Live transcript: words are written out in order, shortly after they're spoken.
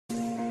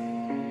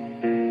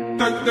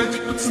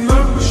дать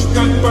пацанам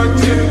посчитать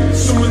потери.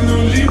 Суммы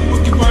нули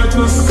погибают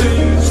на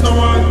сцене.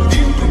 Снова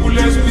один,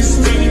 прогуляюсь без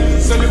тени.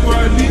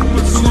 Заливаю лик,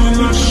 поцелуй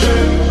на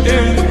шее.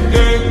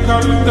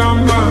 Карты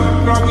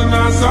дома, правда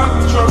назад,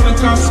 черный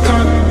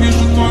каскад.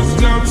 Вижу твой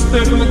взгляд,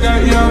 стель на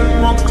горят.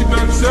 Мог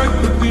тебя взять,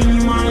 но ты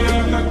не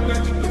моя. Так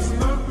дать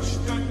пацанам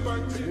посчитать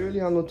потери. I really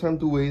have no time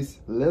to waste.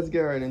 Let's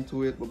get right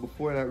into it. But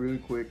before that, really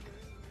quick,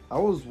 I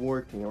was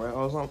working, right?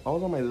 I was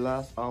on my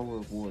last hour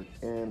of work,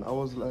 and I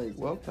was like,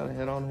 well, can I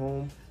head on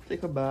home,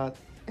 take a bath,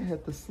 and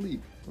head to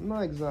sleep?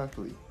 Not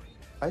exactly.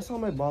 I saw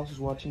my boss was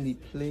watching the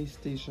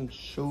PlayStation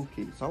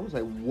showcase. I was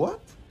like, what?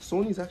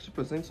 Sony's actually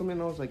presenting something?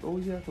 And I was like, oh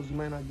yeah, because we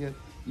might not get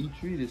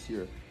E3 this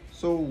year.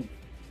 So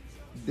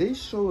they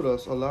showed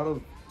us a lot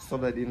of stuff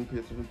that I didn't pay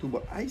attention to,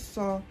 but I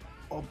saw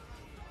a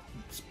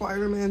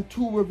Spider-Man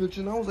 2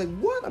 revelation. I was like,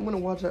 what? I'm gonna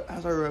watch it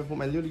as I arrive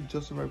home. I literally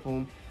just arrived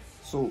home.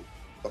 So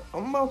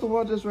I'm about to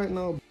watch this right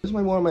now. This is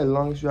one of my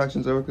longest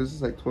reactions ever because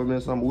it's like 12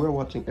 minutes long. We're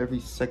watching every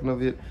second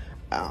of it.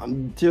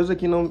 Tears of the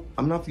Kingdom,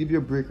 I'm gonna have to give you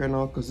a break right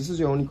now because this is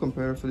your only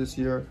competitor for this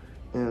year,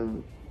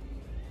 and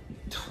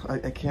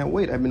I can't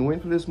wait. I've been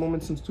waiting for this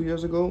moment since 2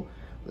 years ago.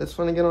 Let's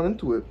finally get on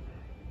into it.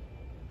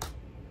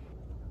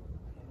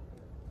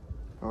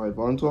 Alright,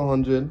 on to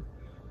 100.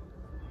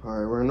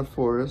 Alright, we're in the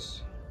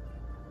forest.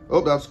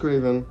 Oh, that's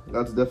Craven.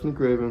 That's definitely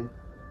Craven.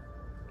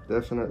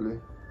 Definitely.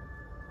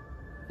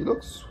 He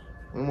looks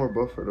a little more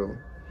buffer though.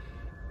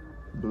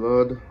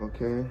 Blood,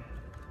 okay.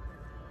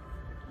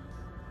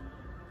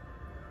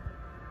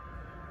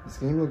 This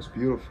game looks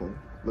beautiful.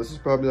 This is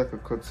probably like a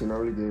cutscene, not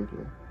really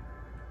gameplay.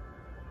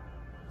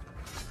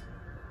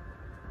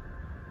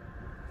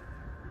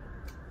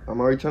 I'm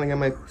already trying to get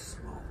my...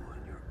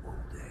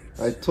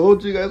 I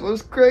told you guys I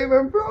was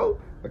Craven, bro!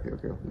 Okay,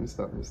 let me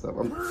stop. A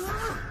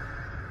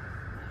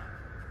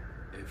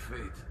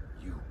fate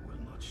you will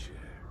not share.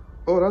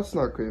 Oh, that's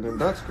not Craven,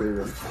 that's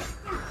Craven.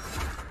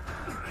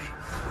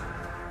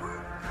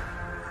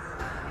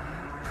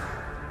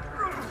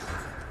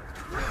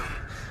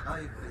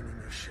 I've been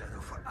in your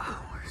shadow for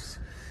hours,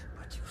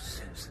 but you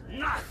sense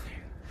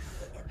nothing.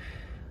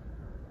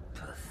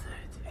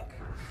 Pathetic.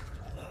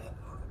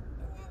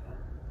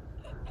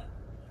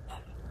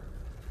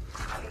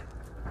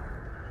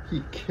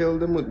 He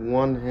killed him with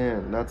one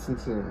hand. That's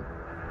insane.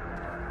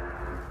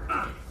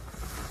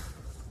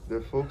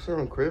 The folks are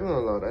on Craven a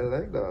lot. I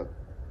like that.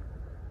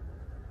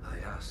 I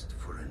asked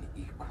for an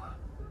equal.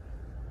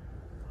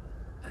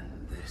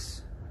 And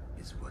this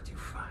is what you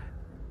find.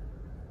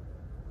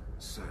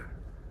 Sir,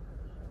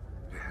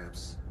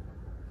 perhaps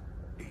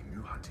a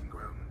new hunting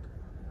ground.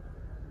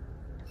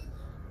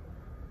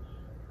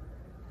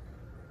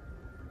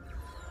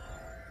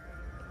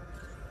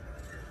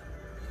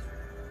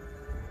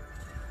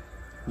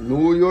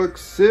 New York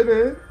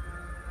City.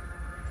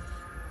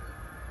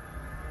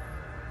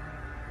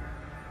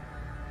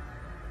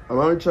 I'm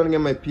already trying to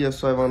get my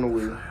PS5 on the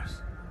way.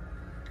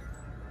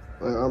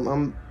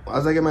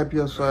 As I get my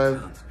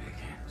PS5,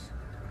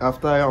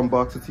 after I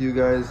unbox it to you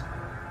guys,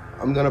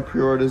 I'm gonna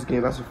pre-order this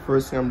game. That's the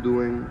first thing I'm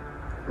doing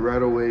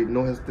right away,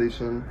 no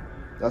hesitation.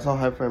 That's how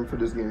hyped I am for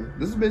this game.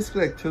 This is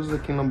basically like Tears of the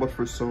Kingdom but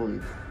for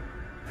Sony.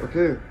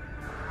 Okay.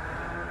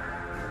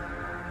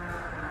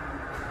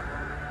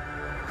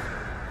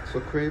 So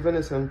Craven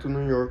is heading to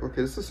New York.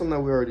 Okay, this is something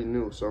that we already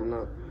knew, so I'm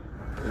not...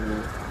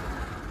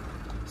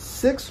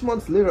 6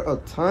 months later, a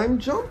time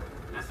jump?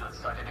 This is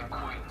sighted in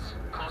Queens.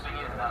 Closing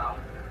in now.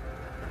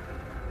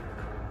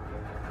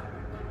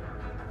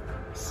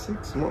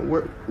 6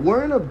 months?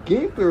 We're in a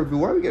gameplay review.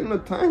 Why are we getting a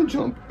time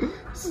jump?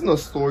 This is no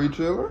story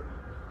trailer.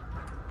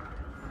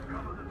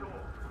 Cover the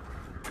door.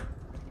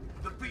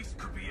 The beast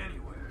could be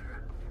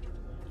anywhere.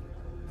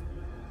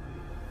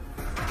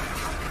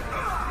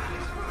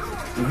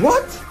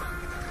 What?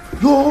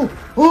 Yo!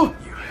 Oh!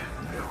 You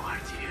have no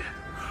idea.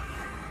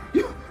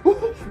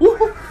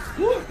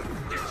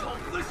 This whole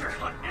blizzard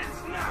hunt ends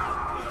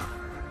now.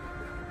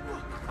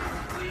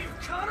 Leave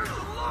Connors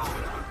alone.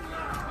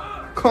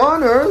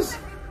 Connors?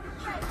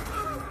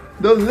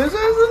 The lizards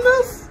in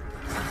this?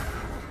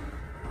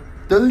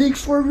 The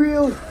leaks were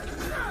real.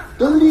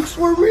 The leaks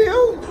were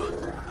real.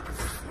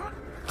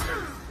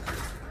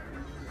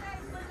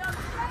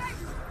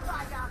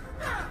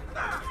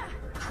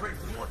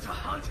 Craven wants a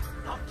hunt.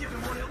 I'll give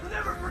him one he'll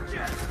never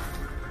forget.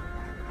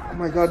 Oh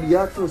my god, the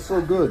acting was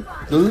so good.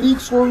 The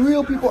leaks were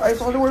real, people. I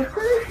thought they were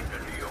fake.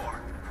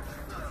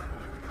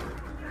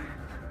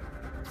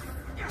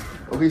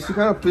 Okay, she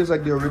kind of plays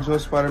like the original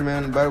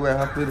Spider-Man. By the way, I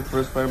have played the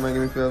first Spider-Man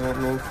game if you guys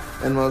don't know.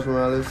 And Miles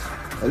Morales.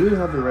 I really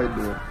have it right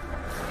there.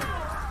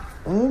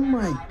 Oh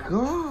my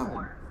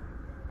god.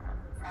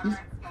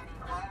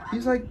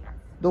 He's like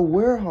the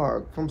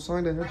werehog from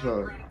Sonic the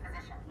Hedgehog.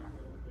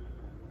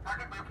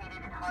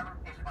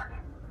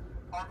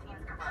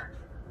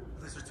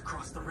 Lizards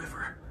across the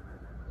river.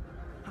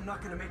 I'm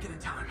not gonna make it in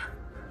time.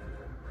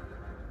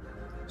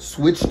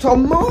 Switch to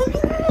Mars!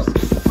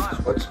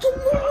 Switch to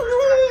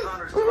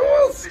Mars!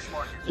 Yes!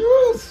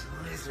 Yes!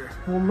 Lizard.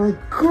 Oh my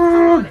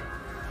god!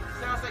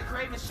 Sounds like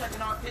Craven's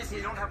checking off his.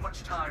 You don't have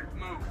much time.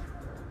 Move.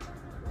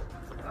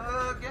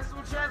 Guess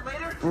we'll chat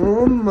later?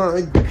 Oh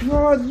my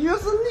god,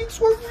 yes, the leaks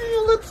were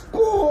real. Let's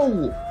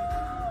go.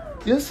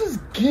 This is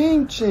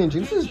game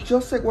changing. This is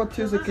just like what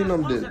Tears of the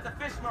Kingdom did.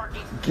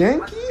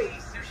 Genki?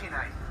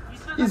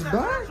 He's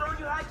back.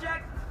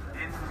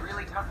 Been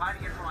really tough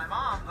hiding it from my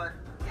mom, but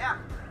yeah.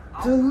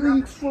 The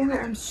leaks were real.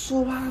 I'm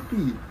so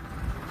happy.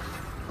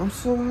 I'm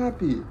so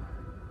happy.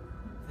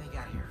 They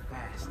got here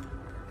fast.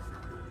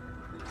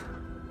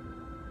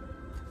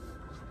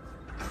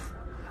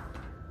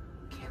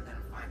 Can't let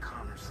him find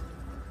Connors.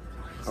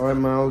 Alright,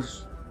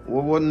 Miles.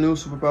 What new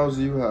superpowers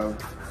do you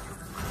have?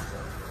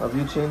 Have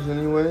you changed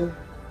any way?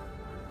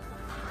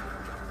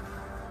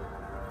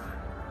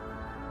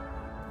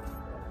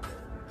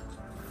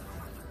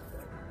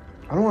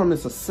 I don't want to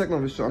miss a second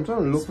of this show. I'm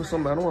trying to look for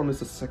something, but I don't want to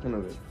miss a second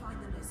of it.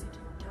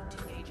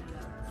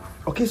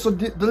 Okay, so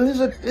the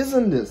lizard is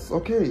in this.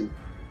 Okay. Look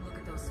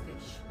at those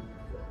fish.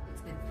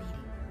 It's been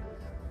feeding.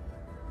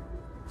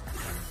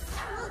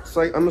 It's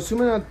like, I'm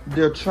assuming that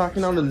they're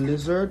tracking down the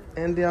lizard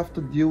and they have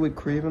to deal with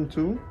Craven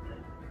too.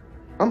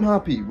 I'm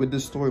happy with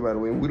this story, by the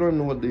way. We don't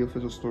know what the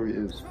official story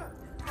is.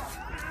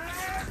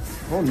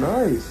 Oh,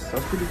 nice.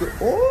 That's pretty good.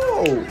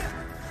 Oh!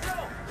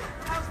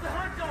 How's the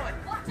hunt going?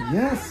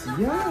 Yes,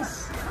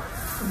 yes.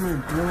 Oh my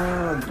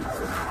god.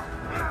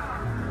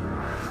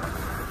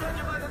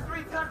 Judging by the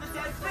 3 tons of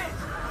dead fish,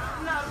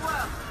 not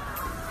well.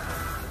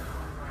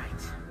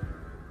 Right.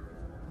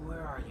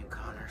 Where are you,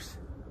 Connors?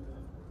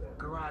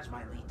 Garage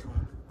might lead to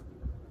him.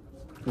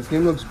 This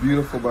game looks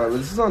beautiful, by the way.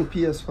 This is on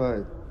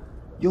PS5.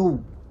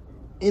 Yo,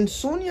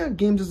 Insomniac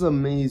Games is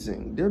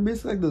amazing. They're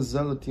basically like the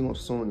Zelda team of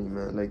Sony,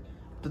 man. Like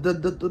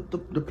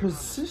the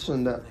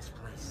precision that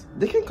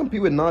they can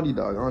compete with Naughty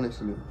Dog,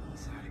 honestly.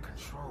 He's out of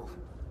control.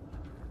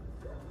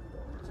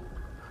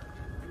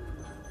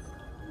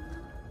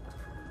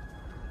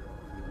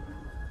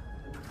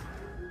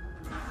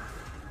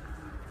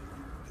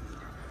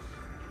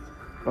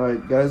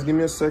 Alright, guys, give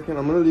me a second.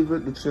 I'm gonna leave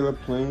the trailer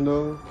playing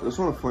though. I just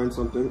wanna find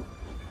something.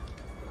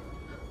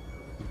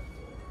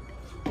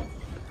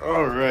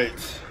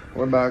 Alright.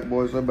 We're back,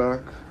 boys, we're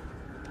back.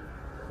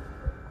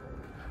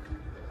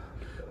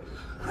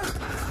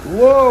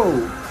 Whoa!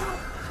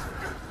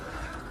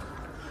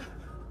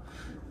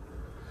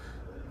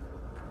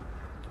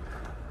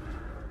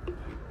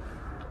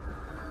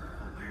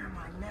 Where am I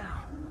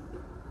now?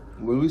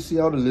 Will we see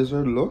how the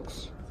lizard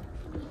looks?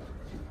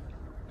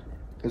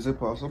 Is it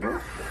possible?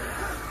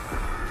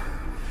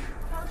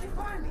 How'd you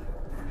find me?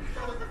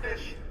 Follow the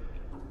fish.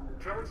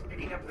 Trevor's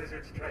picking up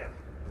Lizard's trail.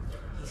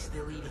 He's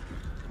still eating.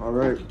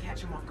 Alright. You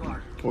catch him off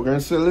guard. We're gonna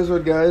see a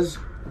lizard, guys.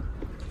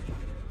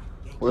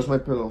 Where's my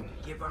pillow?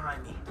 Get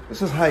behind me.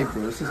 This is hype,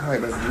 bro. This is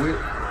hype.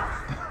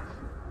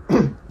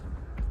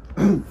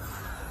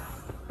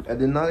 I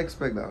did not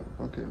expect that.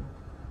 Okay.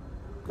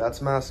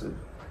 That's massive.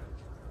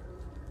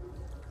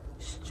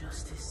 It's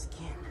just his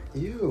skin.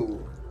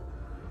 Ew.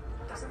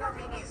 Doesn't that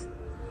mean he's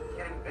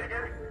getting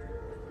bigger?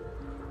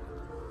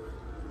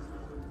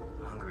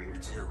 Hungrier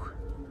too.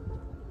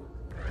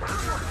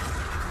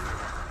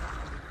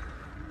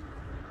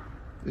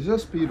 It's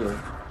just Peter.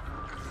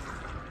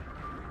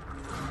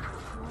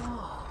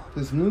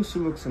 This new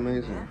suit looks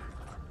amazing.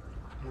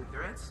 Any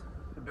threats?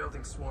 The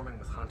building's swarming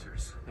with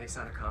hunters. Any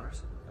sign of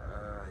Connors?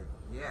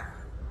 Yeah.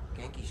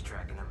 Genki's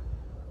tracking him.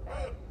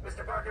 Hey,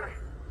 Mr. Parker.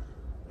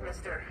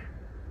 Mr.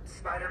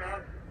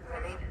 Spider-Man, I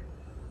mean.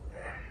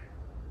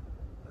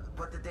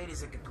 But the date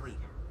isn't complete.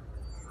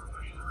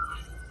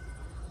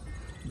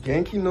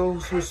 Genki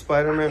knows who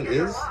Spider-Man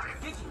is.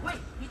 Genki, wait,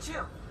 be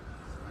chill.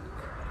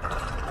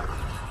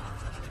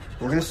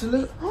 We're gonna see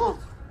it. Oh.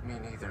 Me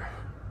neither.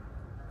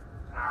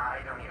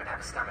 I don't even have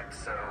a stomach,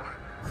 so.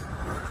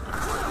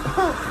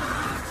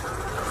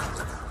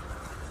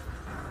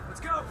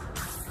 Let's go.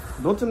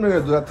 Don't tell me they're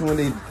gonna do that thing when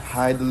they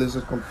hide the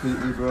lizard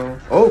completely, bro.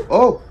 Oh,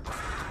 oh!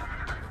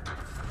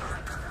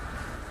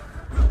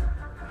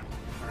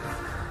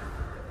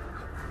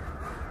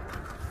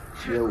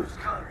 Yo,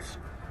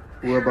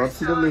 we're about to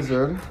see the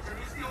lizard.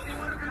 He's the only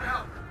one who can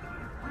help.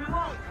 We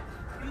won't.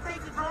 You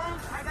take the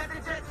drones, I got the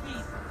jet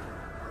skis.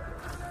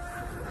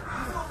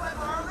 You won't let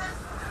borrow this?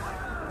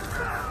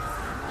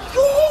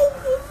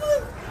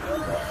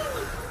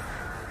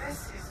 This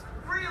is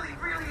really,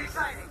 really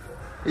exciting.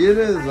 It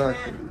is Hey, man,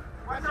 actually.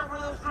 watch out for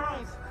those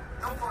drones.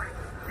 Don't worry.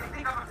 They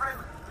think I'm a friend.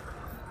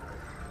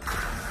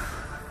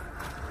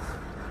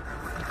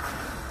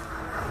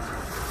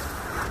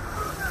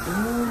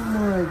 Oh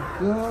my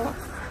god.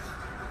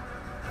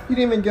 He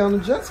didn't even get on the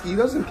jet ski. He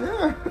doesn't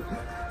care.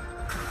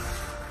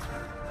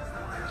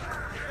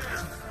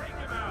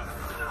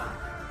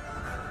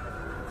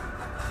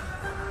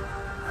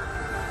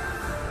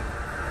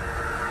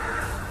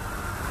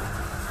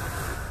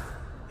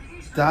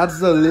 That's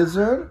the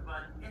lizard?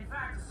 But in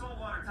fact, the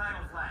saltwater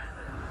tidal flat.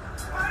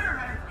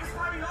 Spider-Man is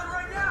fighting on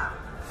right now.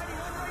 Fighting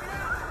on right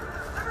now.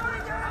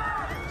 Everybody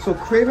down! So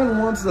Craven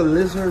wants the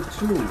lizard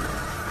too.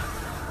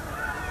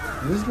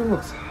 This game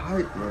looks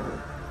hype,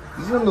 man.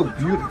 This is gonna look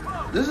beautiful.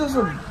 This is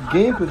a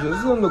game picture. This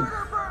is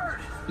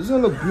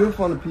gonna look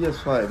beautiful on the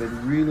PS5. Like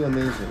really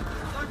amazing.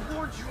 I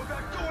warned you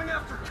about going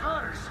after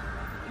Connors.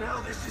 Now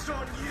this is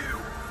on you.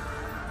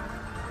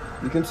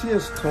 You can see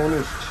his tone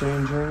is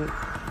changing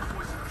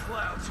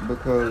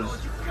because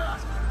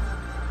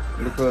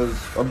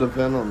of the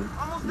venom.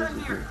 Almost done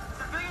here.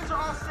 Civilians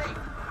are all safe.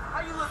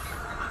 How you looking?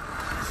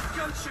 This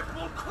gunship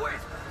won't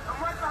quit.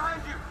 I'm right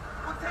behind you.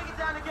 We'll take it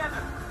down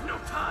together. No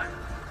time.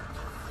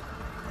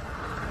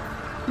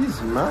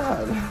 He's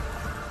mad.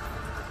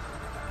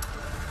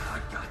 I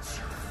got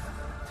you.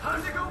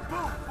 Time to go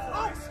boom,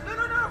 boys.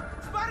 Oh, no.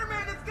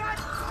 Spider-Man, it's got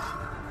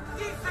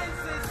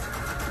defenses.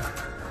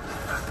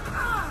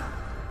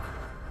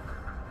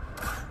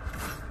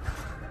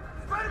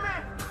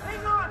 Spider-Man,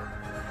 hang on.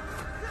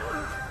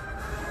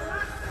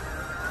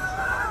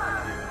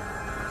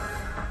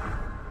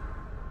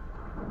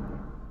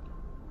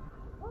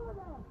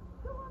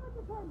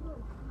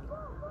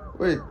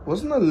 Wait,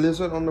 wasn't a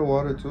lizard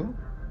underwater too?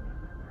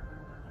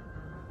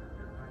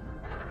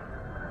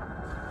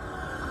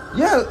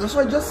 Yeah, that's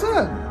what I just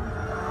said.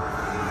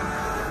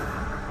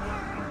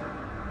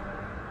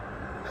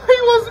 He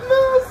was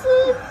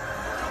massive.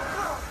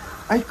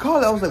 I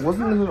called it. I was like,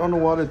 wasn't the lizard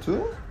underwater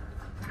too?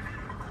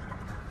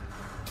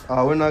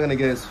 We're not gonna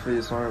get his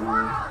face, aren't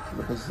we?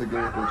 Because it's a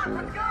game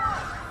controller.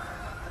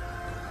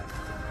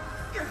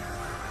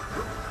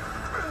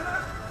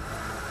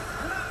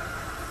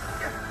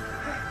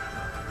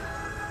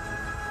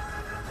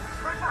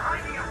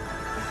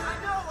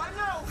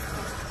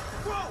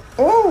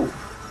 Oh!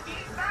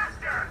 Eat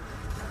faster!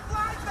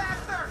 Fly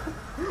faster!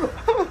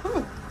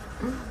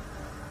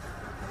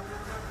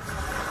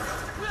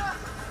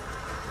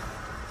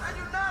 I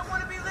do not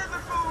want to be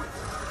lizard food!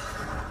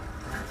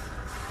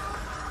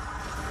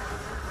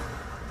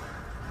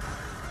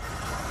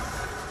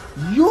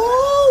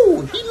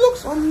 Yo! He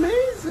looks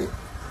amazing!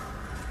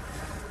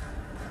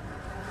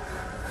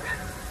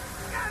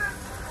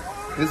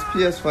 This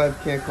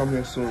PS5 can't come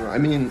here sooner. I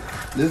mean,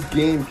 this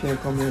game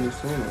can't come here any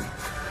sooner.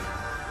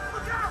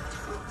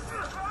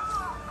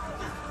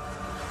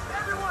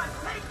 Everyone,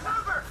 take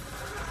cover!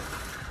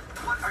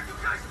 What are you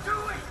guys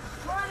doing?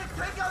 Trying to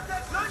take out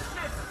that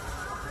gunship!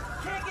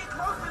 Can't get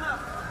close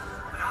enough!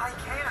 I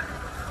can!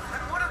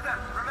 I'm one of them,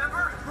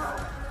 remember? Bro,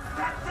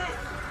 that's it!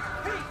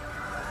 Pete!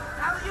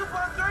 Alley-oop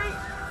on 3!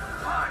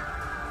 Fine!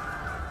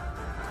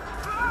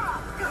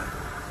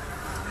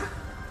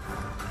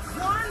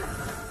 1,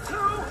 2,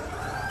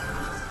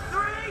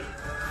 3!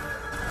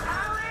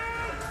 Alley!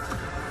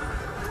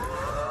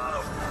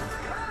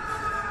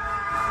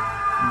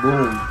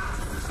 Boom.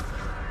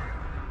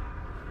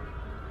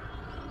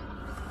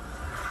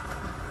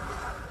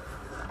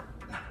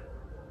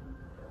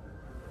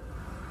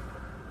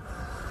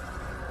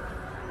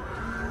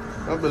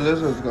 Oh, the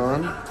lizard's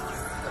gone.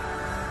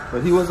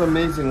 But he was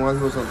amazing while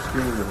he was on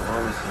screen,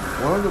 honestly.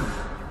 One of the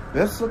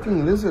best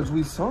looking lizards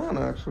we saw,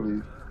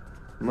 actually.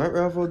 Might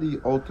rival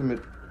the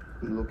ultimate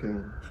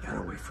looking. He got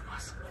away from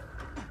us.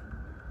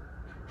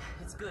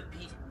 It's good,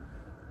 Pete.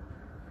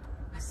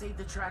 I saved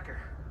the tracker.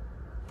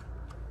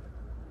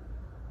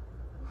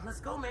 Let's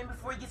go, man,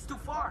 before he gets too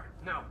far.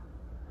 No.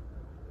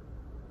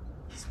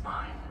 He's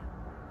mine.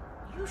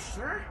 You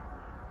sure?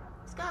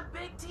 He's got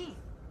big teeth.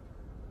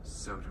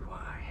 So do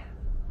I.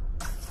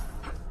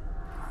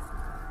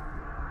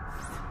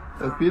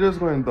 Peter's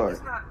going dark.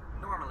 He's not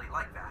normally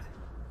like that,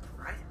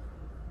 right?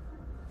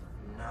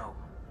 No.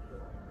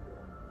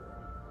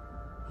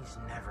 He's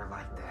never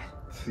like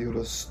that. Feel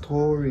the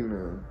story,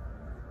 man.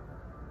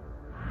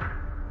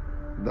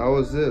 That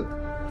was it.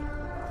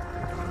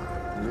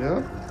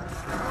 Yeah.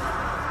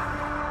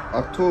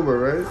 October,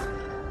 right?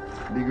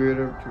 Be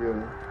greater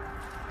together.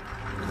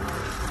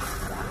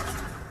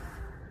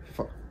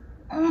 Fuck.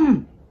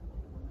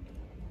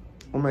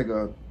 Oh my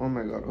god. Oh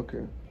my god.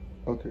 Okay.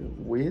 Okay.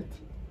 Wait.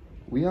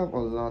 We have a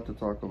lot to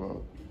talk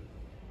about.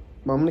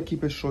 But I'm gonna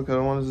keep it short because I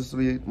don't want this to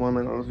be one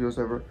of my longest videos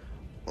ever.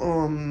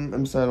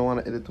 I'm sorry, I don't want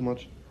to edit too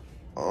much.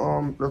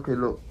 Okay,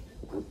 look.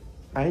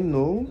 I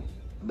know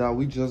that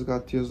we just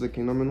got Tears of the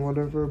Kingdom and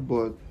whatever,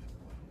 but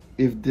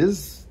if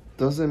this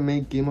doesn't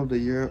make Game of the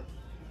Year,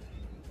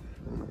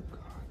 oh my god.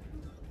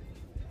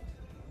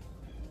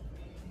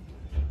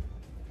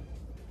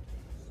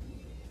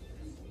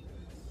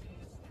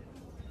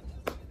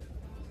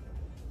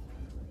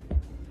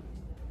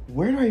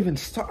 Where do I even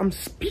start? I'm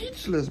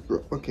speechless,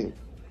 bro. Okay.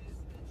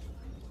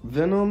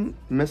 Venom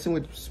messing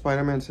with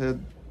Spider-Man's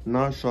head,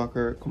 not a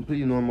shocker,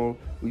 completely normal.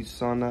 We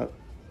saw that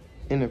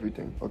in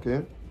everything,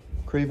 okay?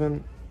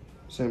 Craven,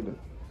 same thing.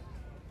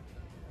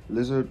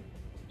 Lizard,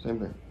 same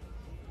thing.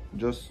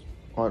 Just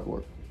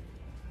artwork.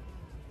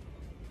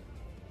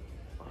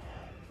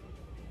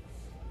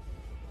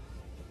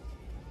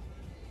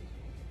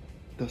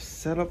 The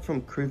setup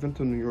from Craven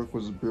to New York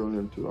was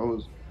brilliant too.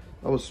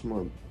 That was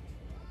smart.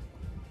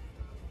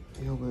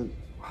 Yo, but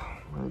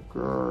oh my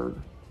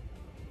god.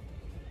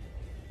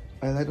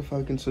 I like the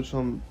fact we can switch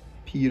from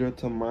Peter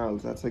to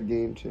Miles. That's a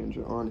game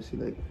changer, honestly.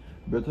 Like,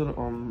 better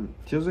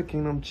Tears of the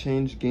Kingdom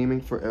changed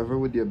gaming forever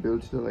with the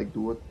ability to like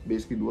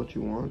basically do what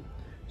you want.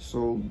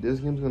 So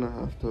this game's gonna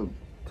have to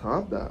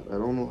top that. I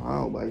don't know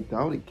how, but I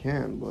doubt it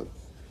can, but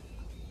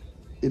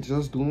it's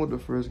just doing what the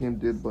first game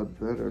did, but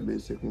better,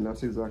 basically. And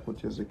that's exactly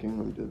what Tears of the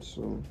Kingdom did.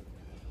 So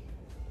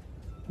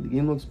the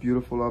game looks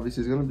beautiful.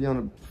 Obviously, it's gonna be on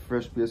a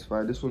fresh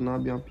PS5. This will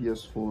not be on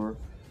PS4,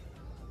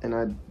 and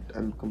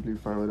I'm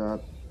completely fine with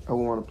that. I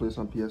would want to play this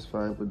on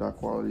PS5 with that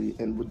quality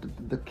and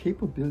with the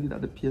capability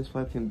that the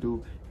PS5 can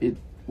do.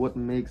 What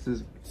makes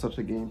this such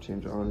a game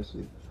changer,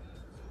 honestly.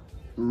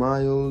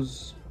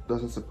 Miles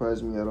doesn't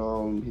surprise me at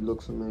all. He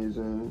looks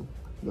amazing.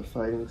 The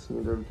fighting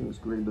scene, everything is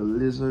great. The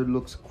lizard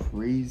looks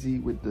crazy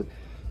with the,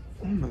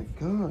 oh my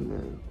god,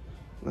 man.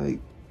 Like,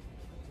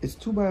 it's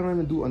too bad I don't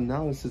even do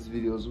analysis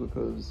videos,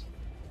 because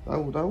that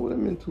would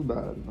have been too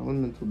bad. That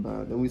wouldn't have been too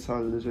bad. Then we saw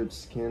the lizard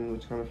skin,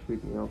 which kind of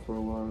freaked me out for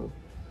a while.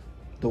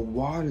 The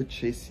water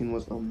chase scene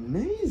was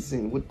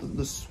amazing with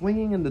the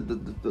swinging and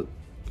the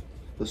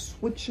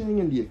switching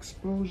and the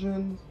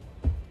explosions.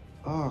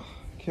 Ah,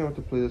 can't wait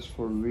to play this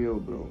for real,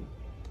 bro.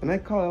 And I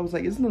was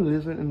like, isn't the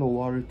lizard in the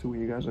water too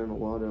when you guys are in the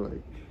water?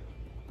 Like,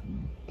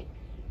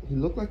 he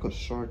looked like a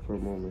shark for a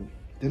moment.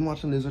 Then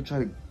watching the lizard try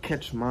to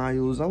catch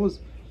Miles, that was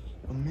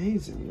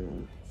amazing,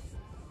 man.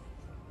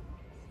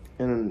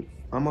 And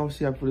I'm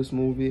obviously hyped for this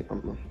movie.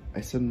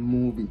 I said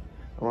movie.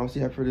 I'm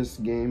obviously hyped for this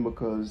game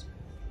because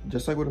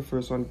just like with the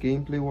first one,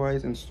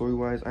 gameplay-wise and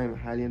story-wise, I am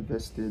highly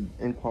invested.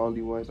 And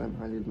quality-wise, I'm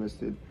highly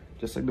invested.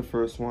 Just like the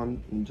first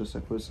one, and just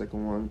like for the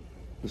second one.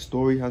 The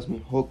story has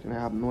me hooked, and I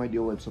have no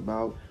idea what it's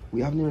about.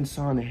 We haven't even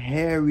seen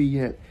Harry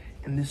yet,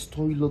 and this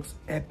story looks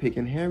epic,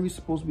 and Harry's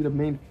supposed to be the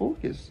main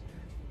focus.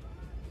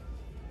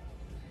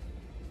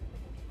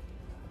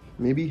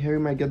 Maybe Harry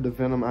might get the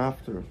Venom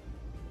after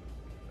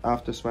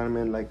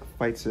Spider-Man like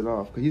fights it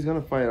off, because he's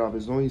gonna fight it off.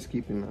 There's no way he's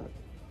keeping that.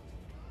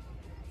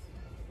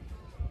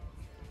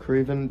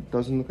 Craven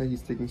doesn't look like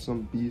he's taking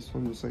some beast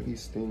from him, just like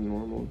he's staying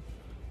normal.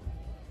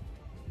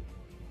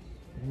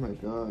 Oh my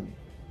god.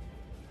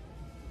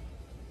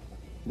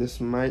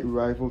 This might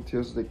rival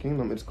Tears of the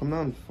Kingdom. It's coming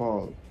out in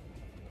fall.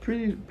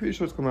 Pretty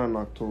sure it's coming out in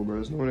October.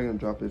 There's no way they're gonna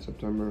drop it in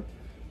September.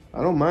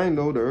 I don't mind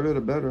though, the earlier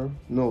the better.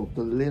 No,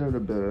 the later the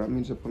better. That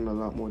means you're putting a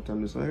lot more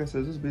time. So like I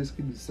said, this is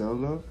basically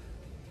Zelda,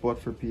 but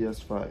for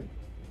PS5.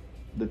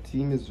 The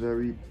team is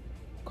very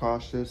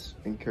cautious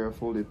and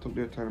careful. They took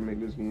their time to make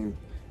this game,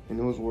 and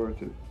it was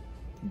worth it.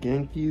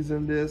 Genki's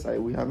in this.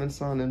 We haven't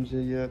saw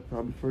MJ yet,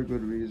 probably for a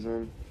good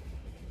reason.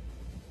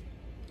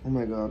 Oh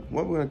my god.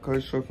 What we're gonna cut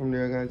it short from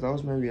there, guys. That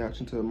was my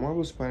reaction to the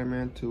Marvel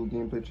Spider-Man 2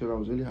 gameplay trailer. I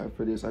was really hyped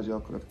for this, as y'all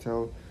could have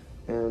tell.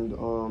 And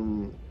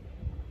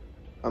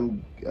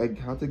I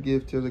had to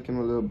give Tears of the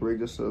Kingdom a little break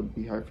just to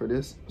be hyped for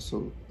this.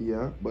 So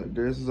yeah, but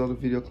there's this other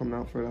video coming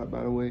out for that,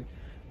 by the way.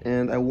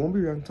 And I won't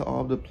be reacting to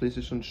all of the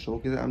PlayStation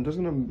Showcase. I'm just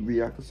gonna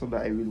react to stuff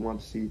that I really want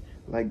to see,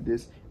 like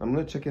this. I'm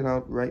gonna check it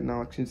out right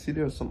now. I can see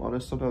there's some other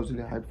stuff that I was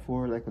really hyped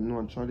for, like a new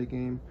Uncharted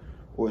game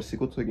or a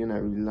sequel to a game I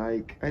really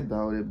like. I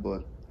doubt it,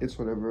 but it's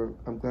whatever.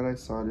 I'm glad I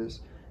saw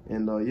this.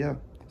 And yeah,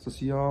 so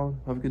see y'all.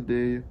 Have a good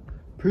day.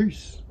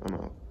 Peace. I'm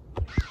out.